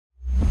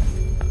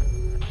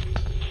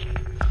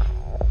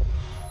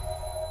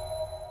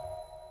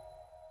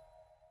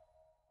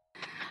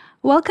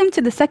Welcome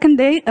to the second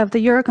day of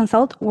the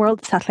Euroconsult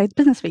World Satellite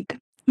Business Week.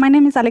 My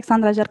name is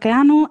Alexandra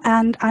Gercaianu,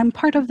 and I'm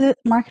part of the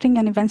marketing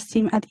and events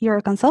team at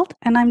Euroconsult,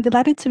 and I'm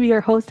delighted to be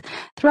your host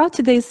throughout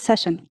today's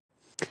session.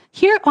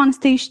 Here on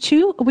stage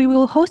 2, we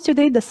will host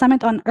today the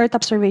Summit on Earth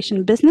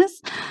Observation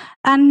Business,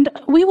 and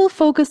we will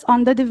focus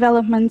on the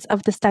developments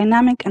of this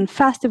dynamic and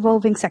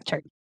fast-evolving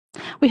sector.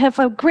 We have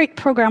a great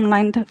program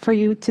lined for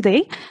you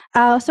today,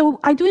 so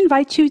I do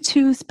invite you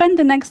to spend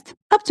the next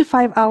up to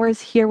 5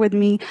 hours here with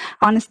me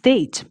on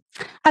stage.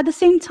 At the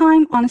same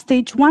time, on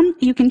stage 1,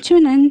 you can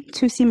tune in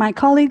to see my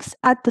colleagues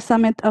at the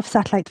Summit of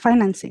Satellite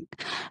Financing.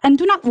 And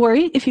do not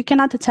worry if you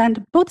cannot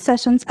attend both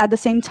sessions at the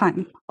same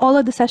time. All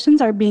of the sessions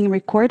are being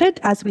recorded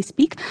as we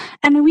speak,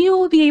 and we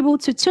will be able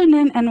to tune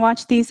in and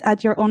watch these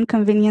at your own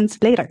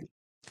convenience later.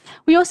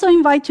 We also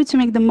invite you to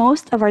make the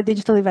most of our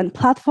digital event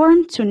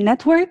platform to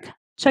network,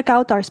 check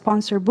out our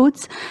sponsor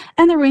booths,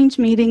 and arrange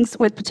meetings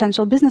with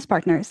potential business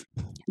partners.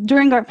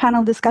 During our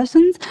panel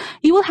discussions,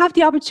 you will have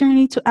the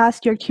opportunity to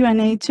ask your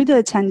Q&A to the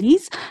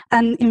attendees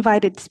and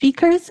invited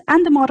speakers,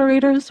 and the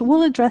moderators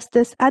will address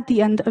this at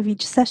the end of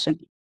each session.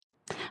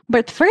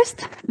 But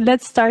first,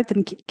 let's start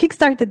and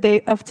kickstart the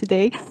day of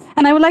today.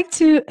 And I would like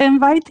to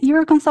invite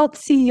Euroconsult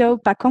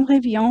CEO Pacôme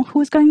Révillon, who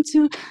is going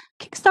to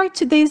kickstart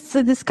today's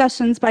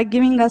discussions by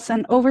giving us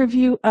an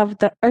overview of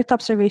the Earth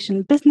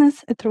observation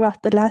business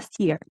throughout the last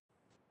year.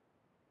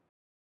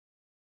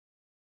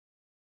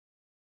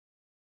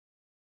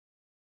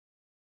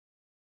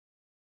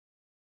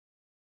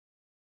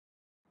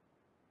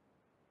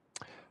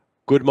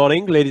 Good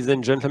morning, ladies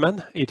and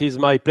gentlemen. It is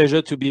my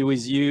pleasure to be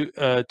with you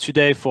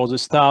today for the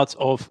start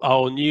of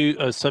our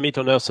new Summit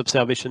on Earth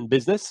Observation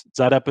Business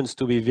that happens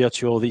to be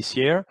virtual this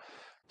year.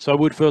 So I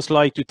would first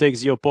like to take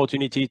the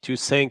opportunity to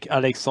thank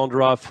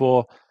Alexandra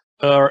for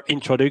her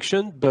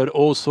introduction, but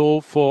also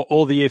for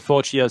all the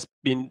effort she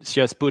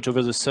has put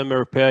over the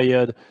summer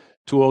period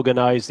to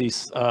organize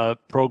this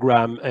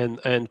program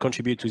and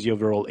contribute to the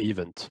overall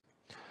event.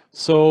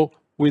 So,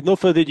 with no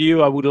further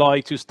ado, I would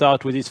like to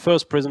start with this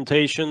first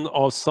presentation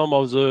of some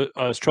of the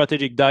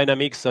strategic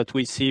dynamics that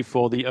we see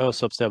for the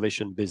Earth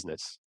observation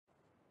business.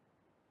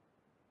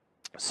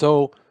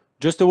 So,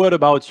 just a word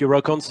about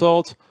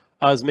Euroconsult.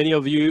 As many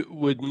of you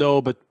would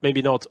know, but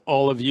maybe not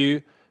all of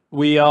you,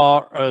 we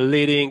are a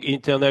leading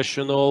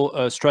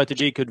international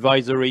strategic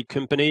advisory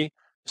company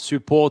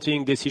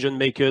supporting decision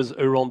makers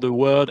around the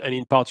world, and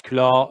in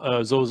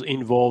particular, those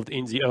involved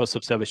in the Earth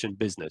observation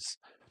business.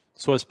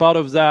 So as part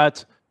of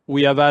that,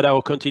 we have had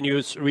our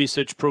continuous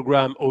research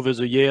program over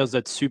the years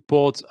that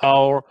supports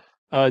our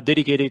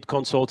dedicated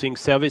consulting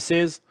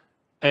services.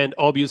 And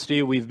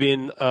obviously, we've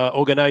been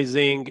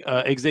organizing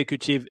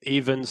executive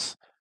events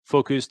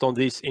focused on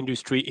this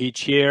industry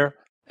each year.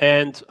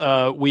 And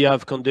we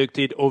have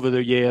conducted over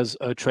the years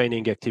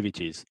training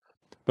activities.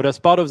 But as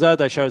part of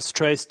that, I shall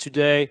stress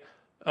today,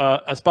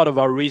 as part of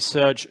our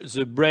research,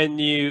 the brand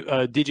new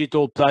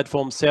digital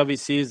platform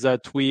services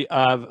that we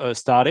have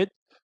started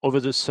over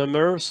the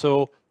summer.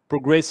 So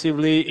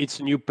progressively,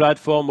 it's a new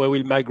platform where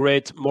we'll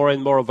migrate more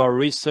and more of our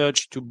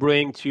research to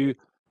bring to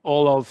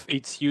all of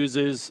its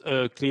users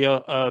a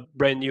clear,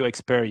 brand new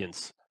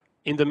experience.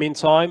 In the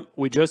meantime,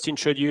 we just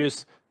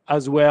introduced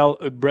as well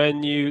a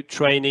brand new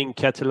training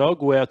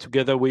catalog where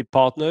together with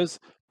partners,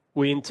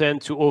 we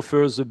intend to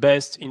offer the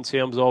best in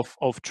terms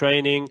of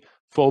training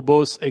for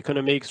both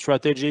economic,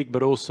 strategic,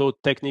 but also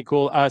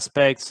technical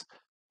aspects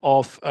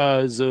of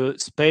the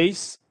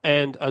space,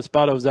 and as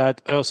part of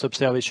that, Earth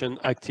observation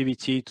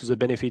activity to the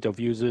benefit of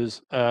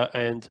users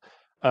and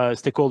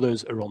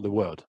stakeholders around the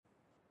world.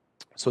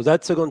 So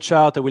that second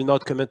chart, I will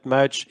not comment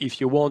much. If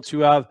you want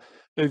to have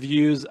a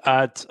views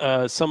at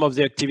some of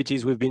the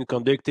activities we've been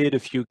conducted, a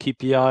few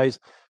KPIs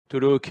to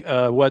look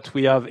what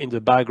we have in the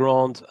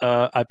background,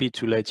 happy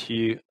to let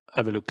you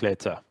have a look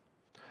later.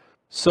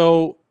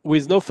 So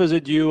with no further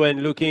ado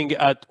and looking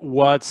at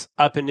what's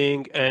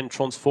happening and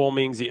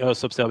transforming the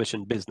Earth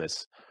observation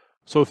business.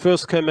 So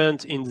first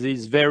comment in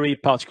this very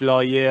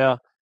particular year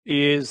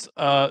is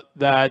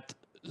that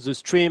the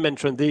stream and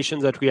transition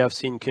that we have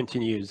seen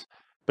continues.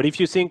 But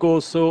if you think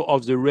also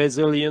of the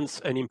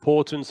resilience and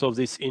importance of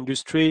this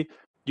industry,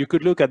 you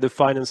could look at the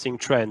financing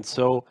trend.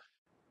 So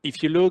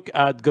if you look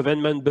at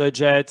government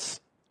budgets,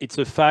 it's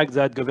a fact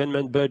that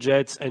government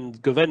budgets and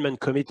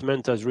government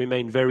commitment has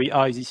remained very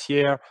high this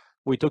year.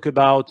 We talk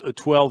about a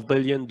 $12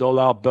 billion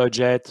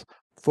budget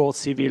for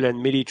civil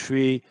and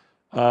military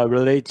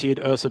related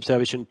Earth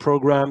observation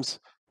programs.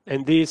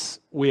 And this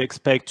we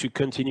expect to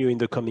continue in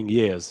the coming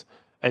years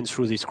and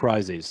through this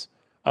crisis.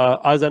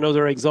 As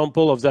another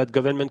example of that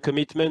government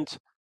commitment,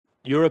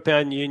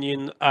 European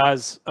Union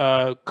has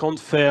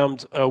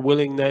confirmed a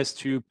willingness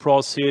to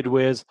proceed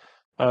with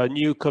a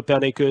new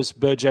Copernicus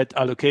budget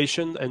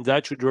allocation, and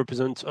that should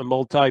represent a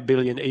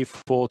multi-billion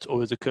effort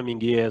over the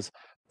coming years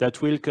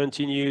that will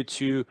continue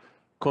to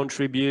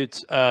contribute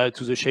to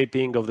the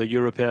shaping of the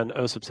European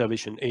Earth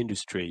observation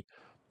industry.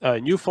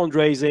 New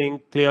fundraising,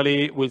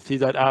 clearly we'll see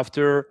that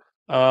after,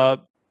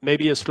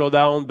 maybe a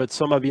slowdown, but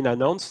some have been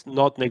announced,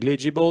 not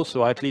negligible.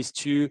 So at least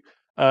two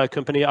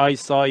company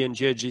ISI and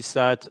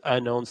GHGSat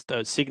announced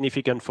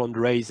significant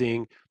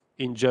fundraising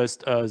in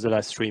just the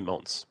last 3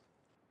 months.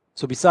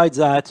 So besides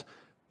that,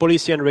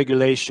 policy and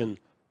regulation.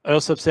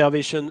 Earth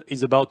observation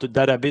is about the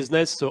data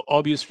business. So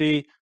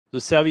obviously, the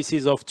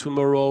services of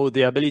tomorrow,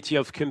 the ability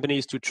of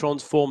companies to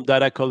transform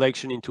data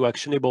collection into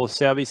actionable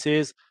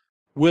services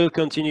will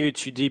continue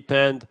to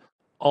depend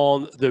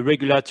on the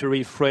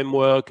regulatory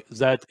framework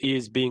that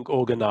is being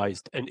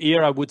organized. And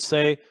here I would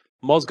say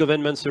most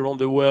governments around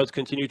the world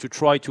continue to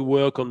try to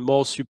work on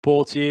more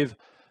supportive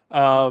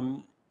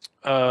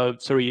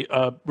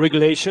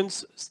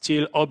regulations,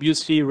 still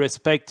obviously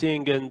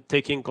respecting and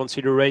taking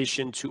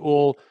consideration to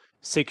all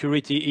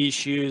security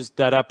issues,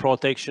 data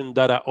protection,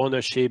 data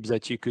ownership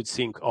that you could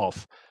think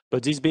of.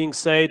 But this being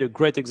said, a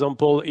great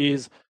example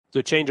is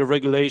the change of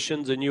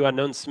regulations, the new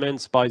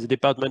announcements by the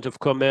Department of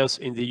Commerce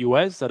in the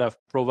US that have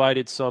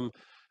provided some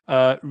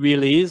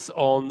release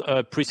on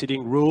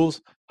preceding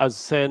rules, as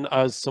same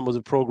as some of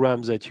the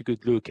programs that you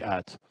could look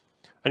at.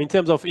 And in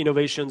terms of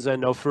innovations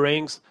and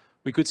offerings,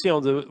 we could see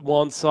on the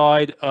one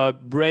side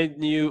brand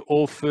new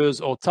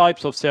offers or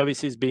types of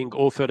services being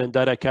offered and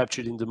data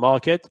captured in the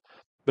market,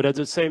 but at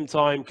the same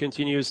time,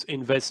 continuous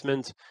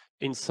investment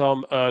in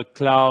some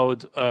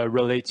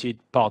cloud-related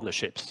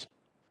partnerships.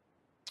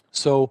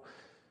 So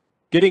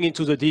getting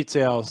into the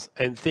details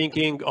and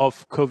thinking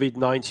of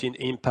COVID-19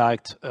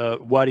 impact,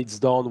 what it's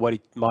done, what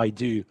it might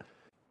do.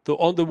 So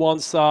on the one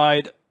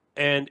side,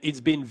 and it's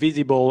been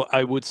visible,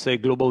 I would say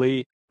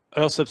globally,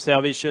 Earth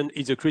observation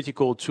is a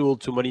critical tool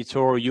to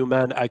monitor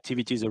human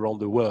activities around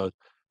the world.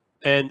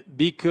 And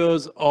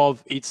because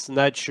of its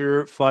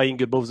nature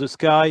flying above the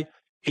sky,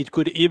 it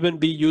could even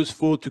be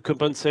useful to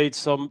compensate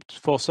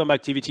for some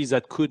activities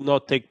that could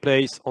not take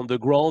place on the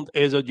ground,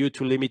 either due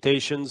to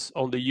limitations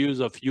on the use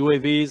of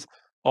UAVs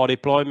or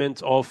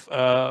deployment of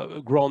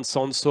ground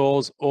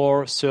sensors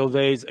or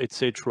surveys,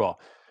 etc.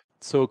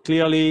 So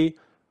clearly,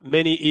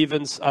 many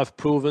events have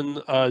proven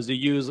the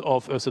use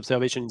of Earth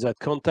observation in that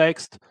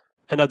context.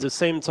 And at the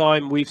same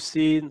time, we've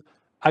seen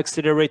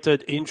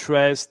accelerated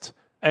interest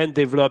and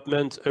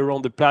development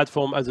around the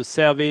platform as a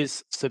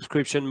service,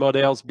 subscription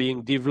models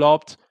being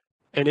developed,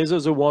 and these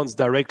are the ones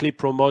directly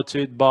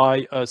promoted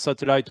by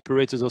satellite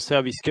operators or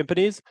service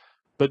companies,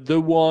 but the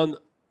one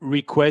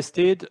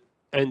requested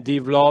and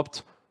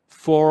developed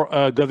for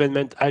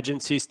government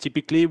agencies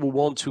typically who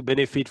want to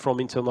benefit from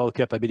internal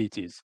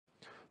capabilities.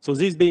 So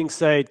this being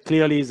said,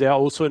 clearly there are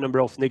also a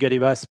number of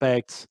negative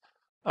aspects.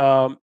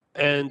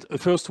 And the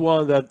first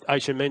one that I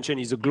should mention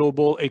is a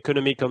global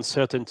economic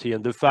uncertainty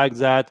and the fact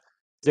that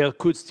there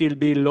could still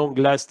be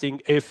long-lasting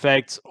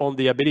effects on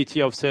the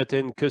ability of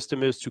certain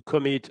customers to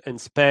commit and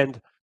spend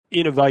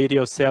in a variety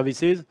of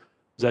services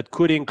that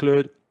could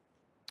include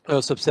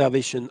Earth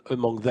observation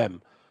among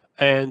them.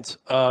 And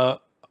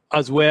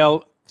as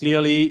well,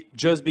 clearly,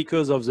 just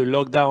because of the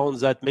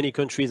lockdowns that many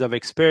countries have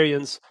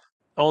experienced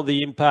on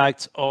the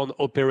impact on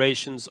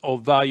operations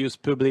of various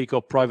public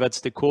or private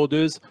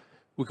stakeholders,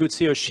 we could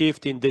see a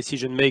shift in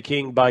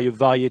decision-making by a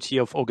variety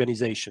of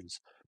organizations.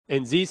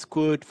 And this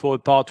could, for a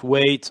part,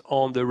 wait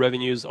on the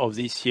revenues of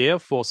this year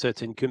for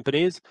certain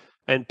companies.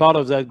 And part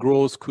of that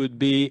growth could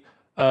be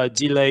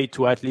delayed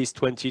to at least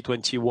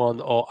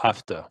 2021 or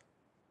after.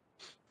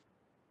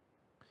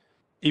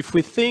 If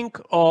we think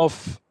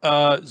of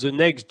the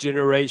next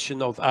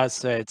generation of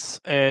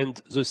assets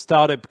and the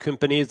startup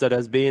companies, that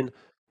has been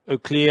a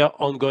clear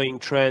ongoing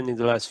trend in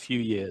the last few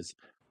years.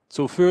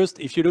 So first,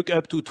 if you look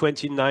up to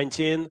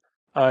 2019,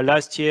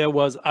 last year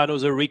was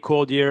another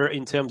record year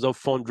in terms of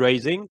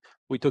fundraising.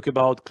 We talk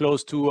about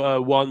close to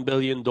 $1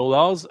 billion.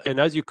 And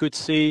as you could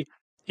see,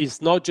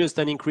 it's not just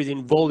an increase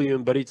in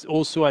volume, but it's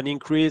also an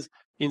increase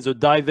in the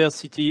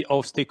diversity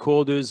of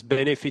stakeholders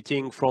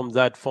benefiting from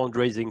that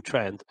fundraising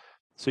trend.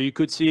 So you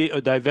could see a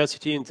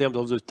diversity in terms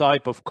of the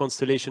type of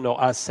constellation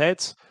or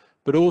assets,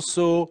 but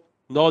also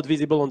not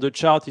visible on the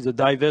chart is a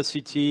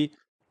diversity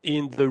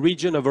in the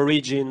region of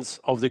origins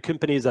of the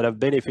companies that have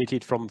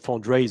benefited from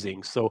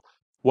fundraising. So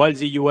while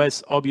the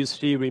US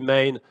obviously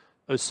remain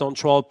a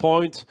central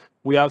point,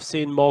 we have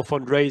seen more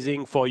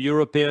fundraising for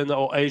European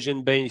or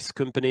Asian-based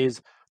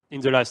companies in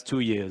the last 2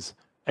 years.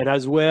 And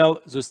as well,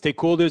 the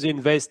stakeholders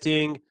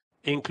investing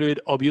include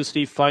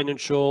obviously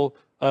financial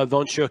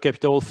venture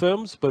capital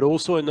firms, but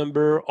also a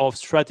number of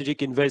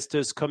strategic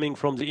investors coming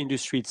from the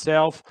industry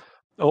itself,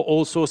 or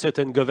also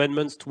certain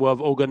governments who have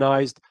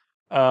organized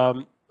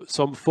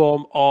some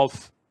form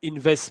of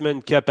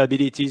investment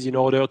capabilities in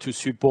order to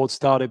support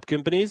startup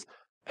companies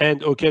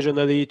and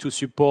occasionally to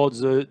support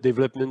the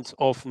development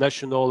of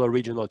national or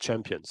regional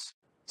champions.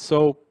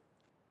 So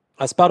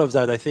as part of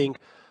that, I think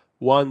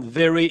one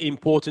very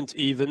important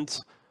event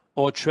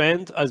or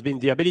trend has been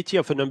the ability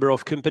of a number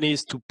of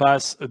companies to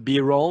pass a B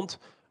round.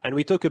 And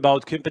we talk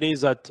about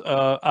companies that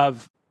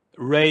have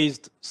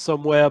raised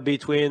somewhere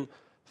between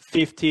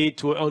 50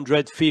 to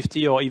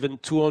 150 or even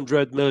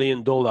 $200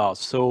 million.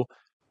 So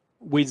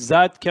with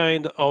that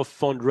kind of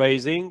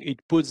fundraising,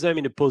 it puts them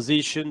in a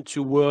position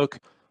to work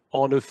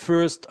on a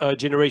first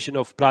generation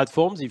of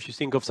platforms, if you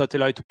think of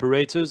satellite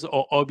operators,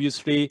 or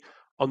obviously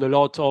on a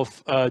lot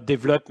of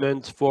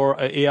development for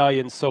AI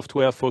and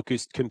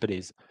software-focused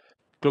companies.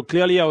 So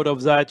clearly out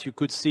of that, you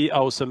could see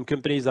how some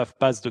companies have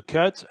passed the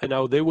cut and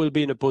how they will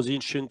be in a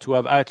position to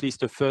have at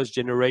least a first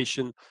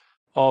generation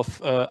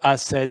of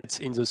assets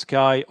in the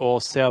sky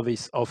or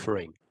service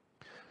offering.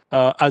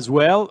 As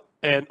well,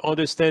 and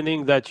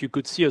understanding that you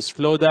could see a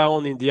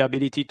slowdown in the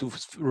ability to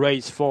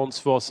raise funds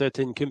for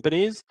certain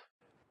companies,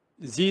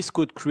 this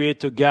could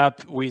create a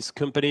gap with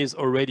companies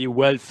already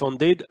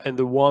well-funded and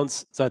the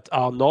ones that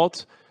are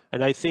not.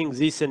 And I think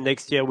this and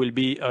next year will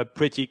be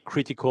pretty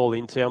critical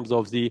in terms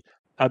of the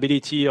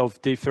ability of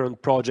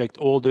different project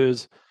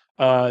holders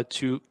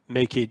to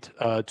make it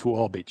to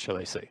orbit, shall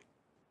I say.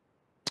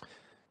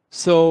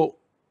 So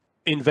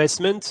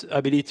investment,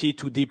 ability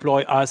to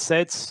deploy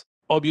assets,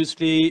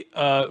 obviously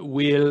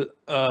will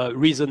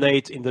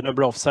resonate in the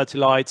number of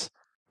satellites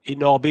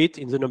in orbit,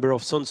 in the number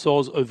of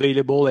sensors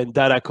available and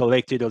data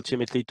collected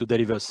ultimately to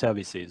deliver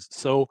services.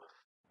 So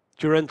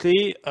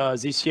currently,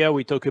 this year,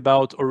 we talk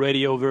about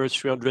already over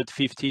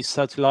 350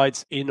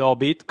 satellites in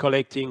orbit,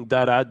 collecting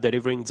data,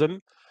 delivering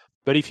them.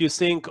 But if you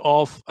think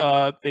of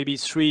maybe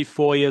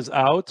 3-4 years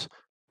out,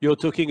 you're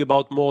talking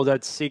about more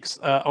than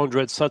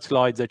 600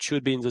 satellites that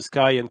should be in the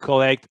sky and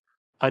collect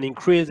an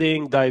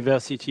increasing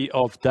diversity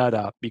of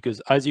data.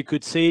 Because as you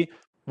could see,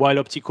 while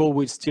optical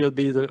will still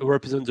be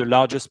represent the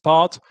largest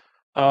part,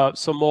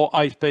 some more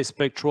high-space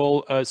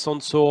spectral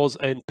sensors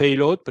and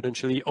payload,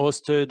 potentially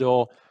hosted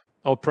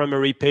or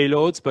primary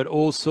payloads, but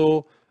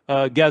also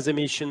gas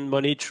emission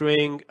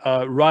monitoring,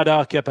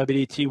 radar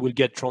capability will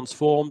get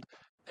transformed,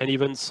 and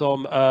even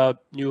some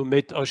new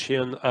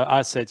mid-ocean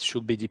assets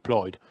should be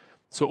deployed.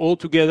 So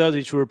altogether,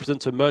 this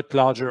represents a much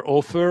larger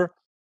offer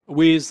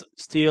with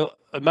still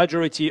a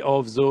majority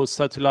of those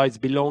satellites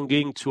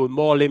belonging to a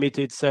more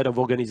limited set of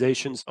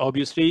organizations,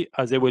 obviously,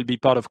 as they will be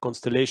part of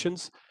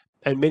constellations,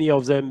 and many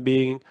of them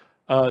being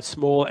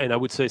small, and I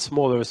would say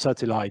smaller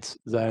satellites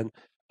than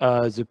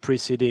the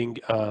preceding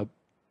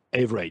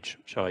average,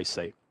 shall I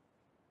say.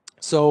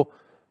 So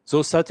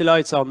those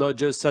satellites are not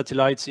just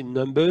satellites in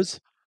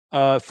numbers.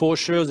 For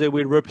sure, they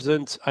will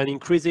represent an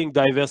increasing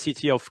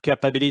diversity of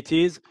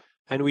capabilities.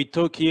 And we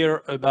talk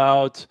here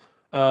about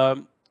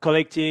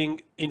collecting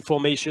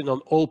information on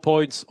all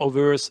points of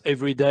Earth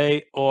every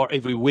day or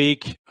every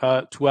week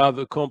to have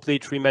a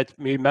complete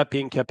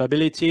remapping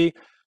capability,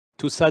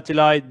 to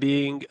satellite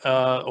being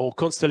or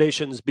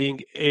constellations being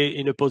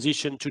in a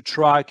position to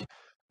track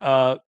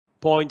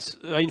points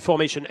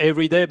information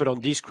every day, but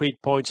on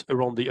discrete points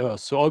around the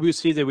Earth. So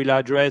obviously they will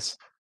address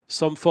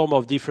some form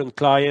of different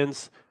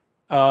clients.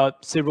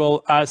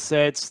 Several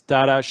assets,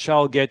 data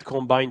shall get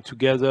combined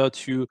together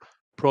to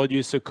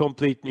produce a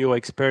complete new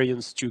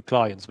experience to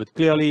clients. But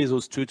clearly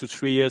those 2 to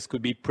 3 years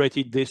could be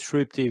pretty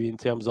disruptive in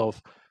terms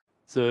of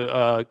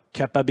the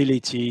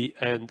capability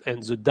and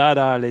the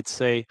data, let's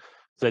say,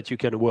 that you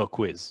can work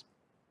with.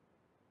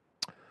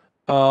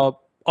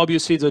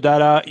 Obviously the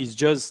data is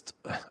just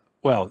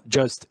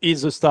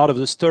is the start of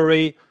the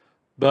story,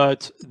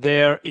 but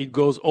there it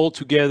goes all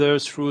together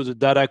through the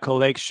data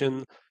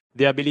collection,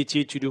 the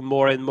ability to do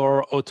more and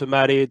more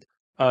automated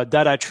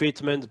data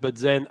treatment, but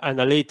then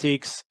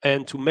analytics,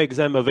 and to make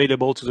them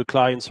available to the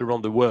clients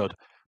around the world.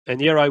 And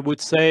here I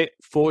would say,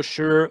 for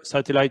sure,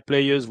 satellite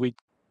players will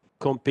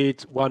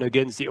compete one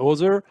against the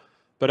other,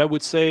 but I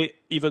would say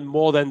even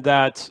more than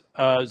that,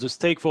 the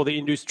stake for the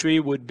industry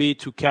would be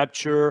to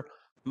capture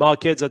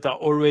markets that are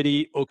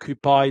already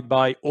occupied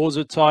by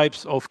other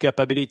types of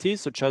capabilities,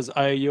 such as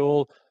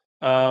aerial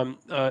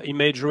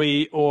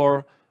imagery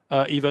or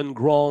even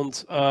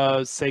ground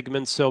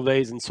segment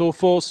surveys and so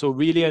forth. So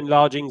really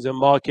enlarging the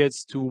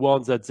markets to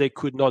ones that they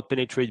could not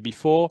penetrate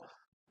before,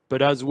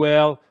 but as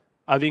well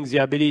having the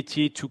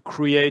ability to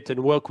create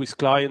and work with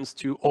clients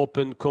to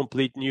open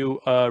complete new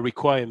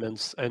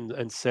requirements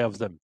and serve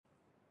them.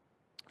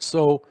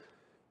 So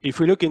if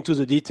we look into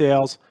the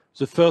details,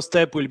 the first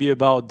step will be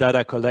about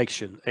data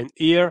collection. And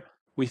here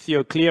we see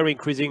a clear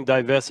increasing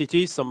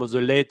diversity. Some of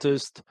the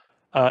latest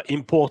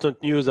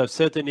important news have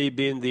certainly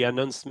been the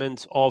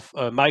announcement of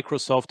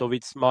Microsoft of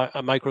its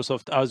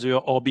Microsoft Azure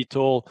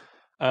Orbital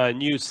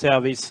new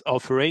service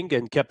offering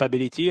and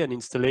capability and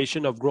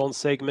installation of ground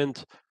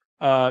segment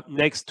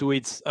next to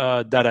its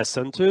data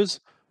centers.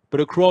 But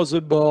across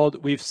the board,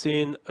 we've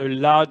seen a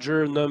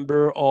larger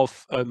number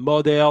of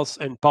models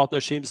and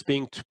partnerships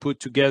being put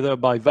together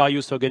by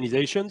various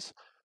organizations.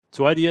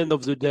 So at the end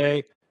of the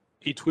day,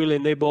 it will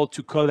enable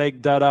to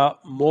collect data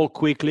more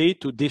quickly,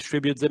 to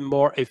distribute them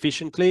more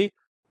efficiently,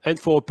 and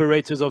for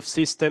operators of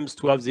systems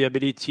to have the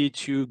ability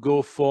to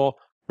go for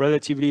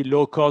relatively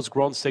low-cost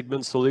ground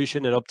segment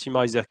solution and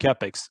optimize their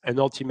CapEx, and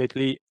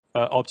ultimately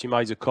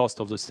optimize the cost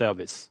of the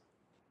service.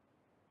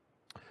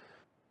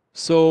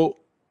 So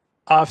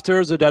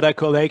after the data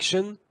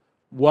collection,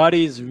 what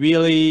is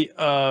really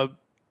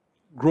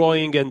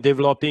growing and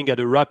developing at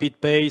a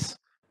rapid pace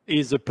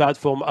is the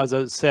platform as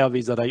a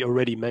service that I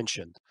already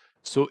mentioned.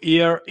 So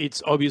here,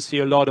 it's obviously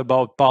a lot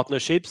about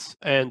partnerships.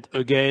 And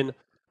again,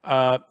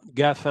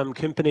 GAFAM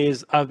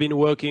companies have been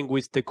working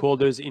with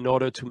stakeholders in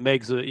order to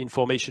make the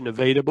information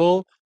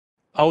available.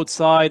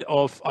 outside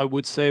of, I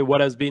would say,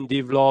 what has been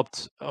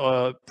developed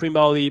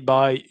primarily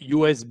by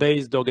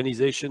US-based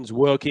organizations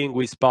working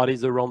with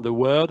parties around the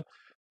world,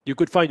 you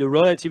could find a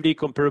relatively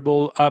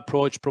comparable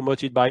approach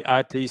promoted by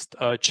at least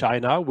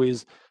China,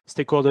 with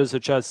stakeholders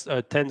such as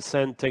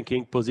Tencent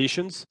taking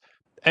positions.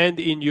 And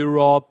in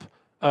Europe,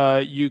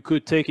 you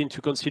could take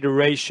into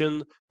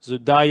consideration the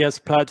DIAS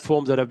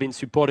platforms that have been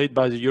supported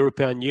by the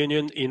European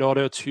Union in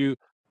order to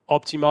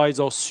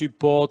optimize or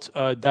support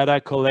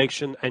data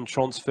collection and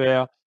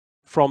transfer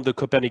from the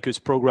Copernicus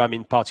program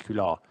in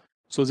particular.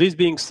 So this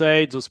being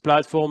said, those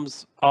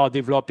platforms are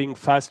developing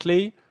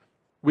fastly.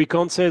 We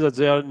can't say that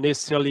they are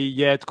necessarily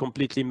yet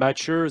completely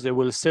mature. They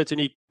will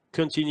certainly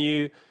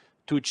continue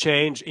to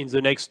change in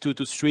the next 2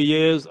 to 3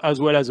 years, as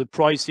well as the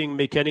pricing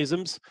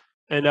mechanisms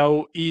and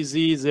how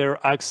easy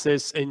their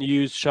access and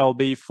use shall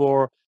be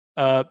for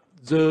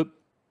the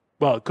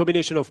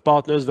combination of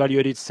partners,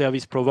 value-added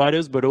service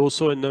providers, but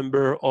also a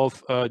number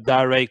of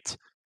direct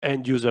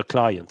end user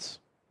clients.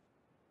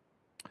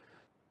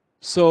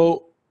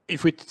 So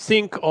if we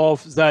think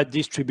of that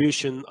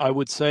distribution, I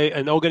would say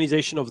an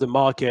organization of the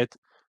market,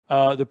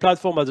 the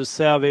platform as a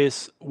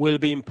service will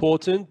be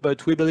important,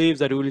 but we believe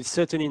that it will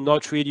certainly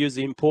not reduce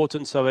the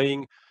importance of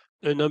having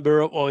a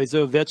number of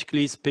either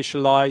vertically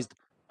specialized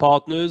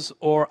partners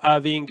or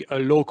having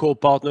local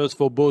partners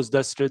for both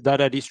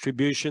data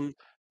distribution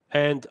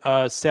and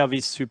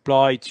service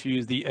supply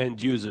to the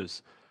end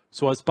users.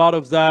 So as part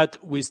of that,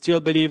 we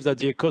still believe that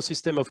the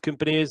ecosystem of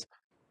companies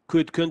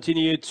could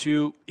continue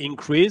to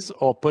increase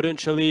or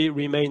potentially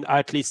remain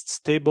at least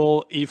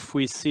stable if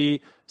we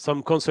see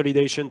some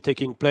consolidation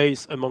taking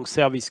place among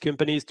service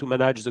companies to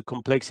manage the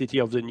complexity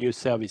of the new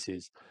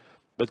services.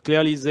 But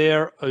clearly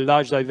there, a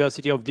large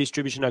diversity of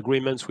distribution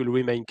agreements will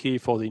remain key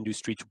for the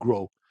industry to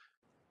grow.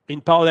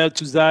 In parallel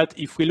to that,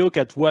 if we look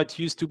at what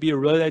used to be a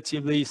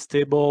relatively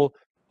stable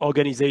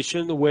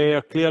organization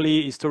where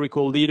clearly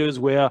historical leaders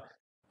were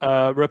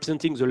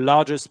representing the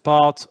largest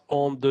part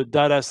on the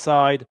data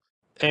side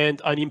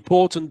and an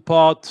important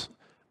part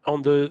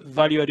on the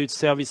value-added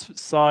service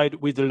side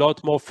with a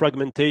lot more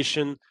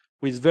fragmentation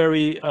with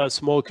very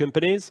small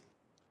companies,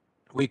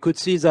 we could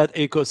see that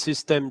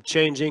ecosystem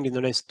changing in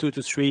the next 2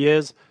 to 3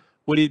 years.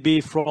 Would it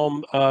be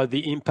from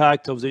the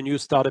impact of the new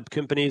startup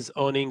companies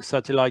owning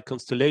satellite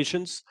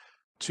constellations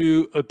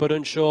to a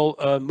potential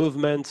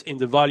movement in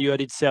the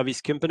value-added service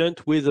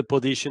component with a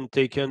position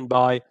taken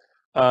by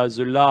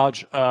the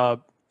large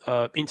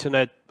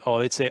internet or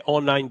let's say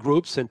online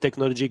groups and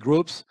technology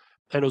groups,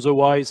 and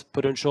otherwise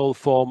potential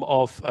form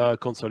of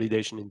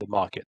consolidation in the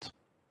market.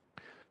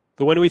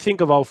 So when we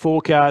think of our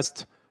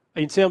forecast,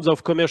 in terms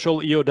of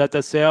commercial EO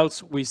data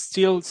sales, we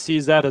still see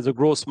that as a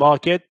growth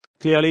market,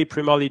 clearly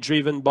primarily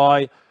driven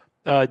by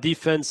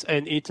defense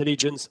and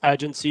intelligence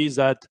agencies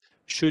that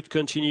should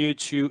continue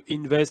to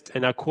invest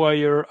and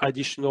acquire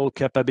additional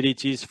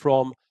capabilities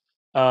from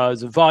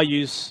the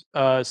various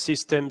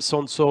system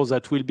sensors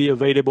that will be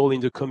available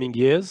in the coming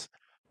years.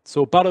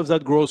 So part of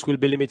that growth will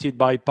be limited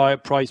by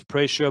price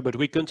pressure, but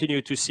we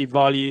continue to see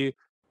value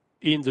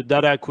in the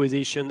data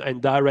acquisition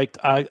and direct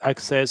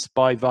access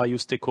by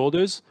various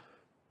stakeholders.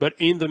 But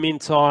in the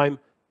meantime,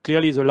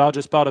 clearly the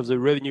largest part of the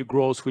revenue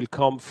growth will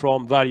come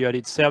from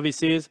value-added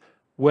services,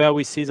 where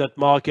we see that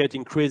market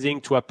increasing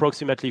to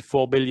approximately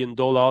 $4 billion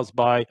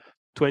by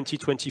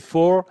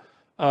 2024.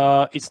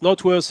 It's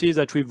noteworthy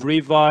that we've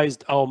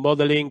revised our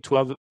modeling to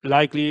have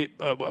likely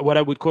what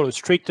I would call a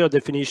stricter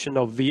definition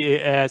of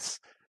VAS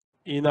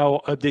in our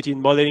updated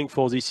modeling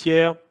for this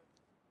year,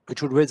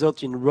 which would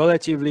result in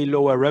relatively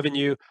lower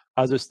revenue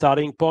as a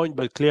starting point,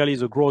 but clearly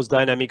the growth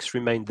dynamics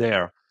remain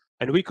there.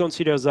 And we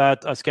consider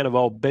that as kind of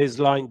our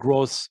baseline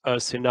growth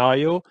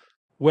scenario,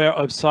 where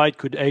upside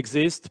could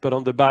exist, but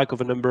on the back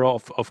of a number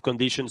of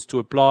conditions to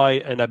apply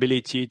and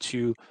ability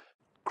to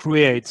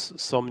create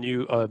some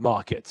new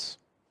markets.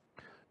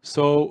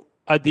 So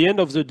at the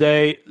end of the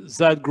day,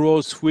 that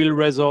growth will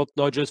result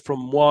not just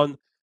from one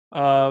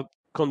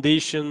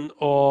condition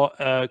or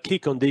key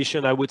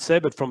condition, I would say,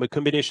 but from a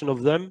combination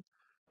of them.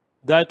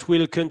 That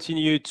will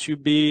continue to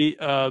be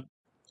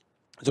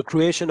the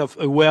creation of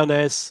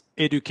awareness,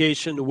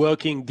 education,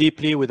 working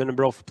deeply with a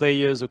number of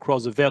players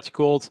across the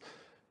verticals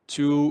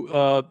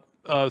to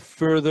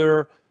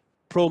further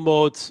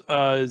promote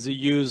the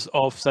use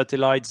of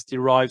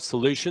satellites-derived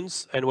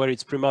solutions, and where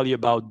it's primarily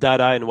about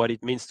data and what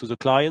it means to the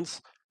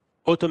clients.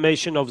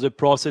 Automation of the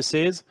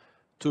processes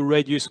to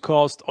reduce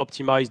cost,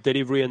 optimize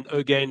delivery, and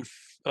again,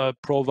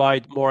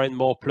 provide more and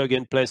more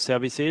plug-and-play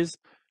services.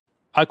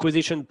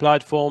 Acquisition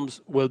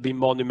platforms will be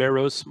more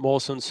numerous, more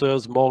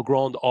sensors, more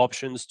ground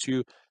options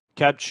to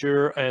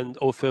capture and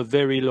offer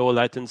very low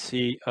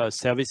latency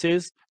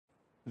services.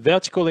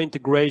 Vertical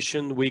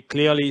integration, we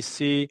clearly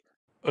see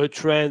a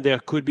trend. There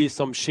could be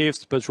some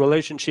shifts, but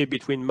relationship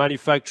between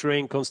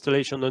manufacturing,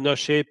 constellation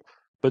ownership,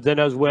 but then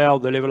as well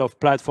the level of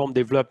platform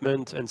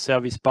development and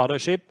service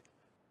partnership.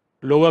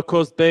 Lower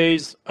cost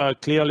base,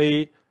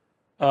 clearly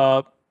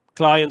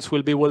clients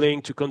will be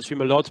willing to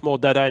consume a lot more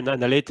data and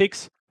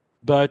analytics,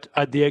 but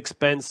at the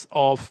expense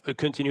of a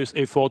continuous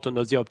effort on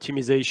the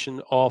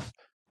optimization of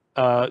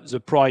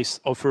the price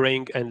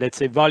offering and, let's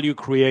say, value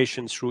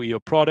creation through your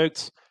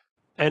products.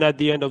 And at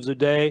the end of the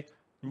day,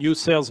 new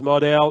sales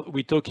model.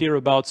 We talk here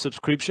about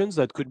subscriptions.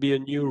 That could be a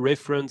new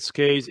reference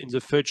case in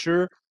the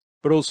future,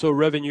 but also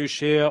revenue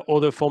share,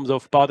 other forms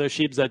of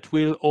partnerships that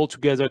will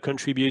altogether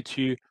contribute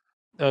to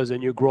the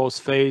new growth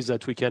phase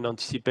that we can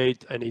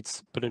anticipate and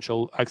its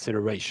potential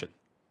acceleration.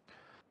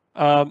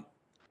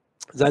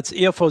 That's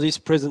it for this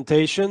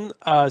presentation.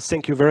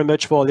 Thank you very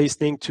much for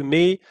listening to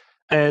me.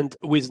 And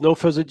with no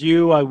further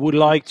ado, I would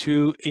like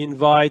to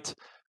invite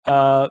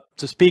the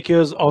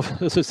speakers of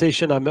the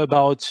session I'm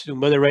about to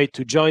moderate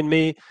to join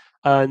me,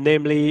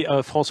 namely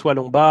François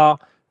Lombard,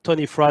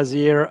 Tony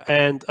Frazier,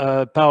 and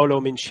Paolo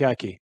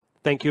Minciacchi.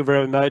 Thank you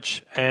very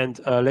much, and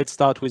let's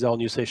start with our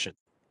new session.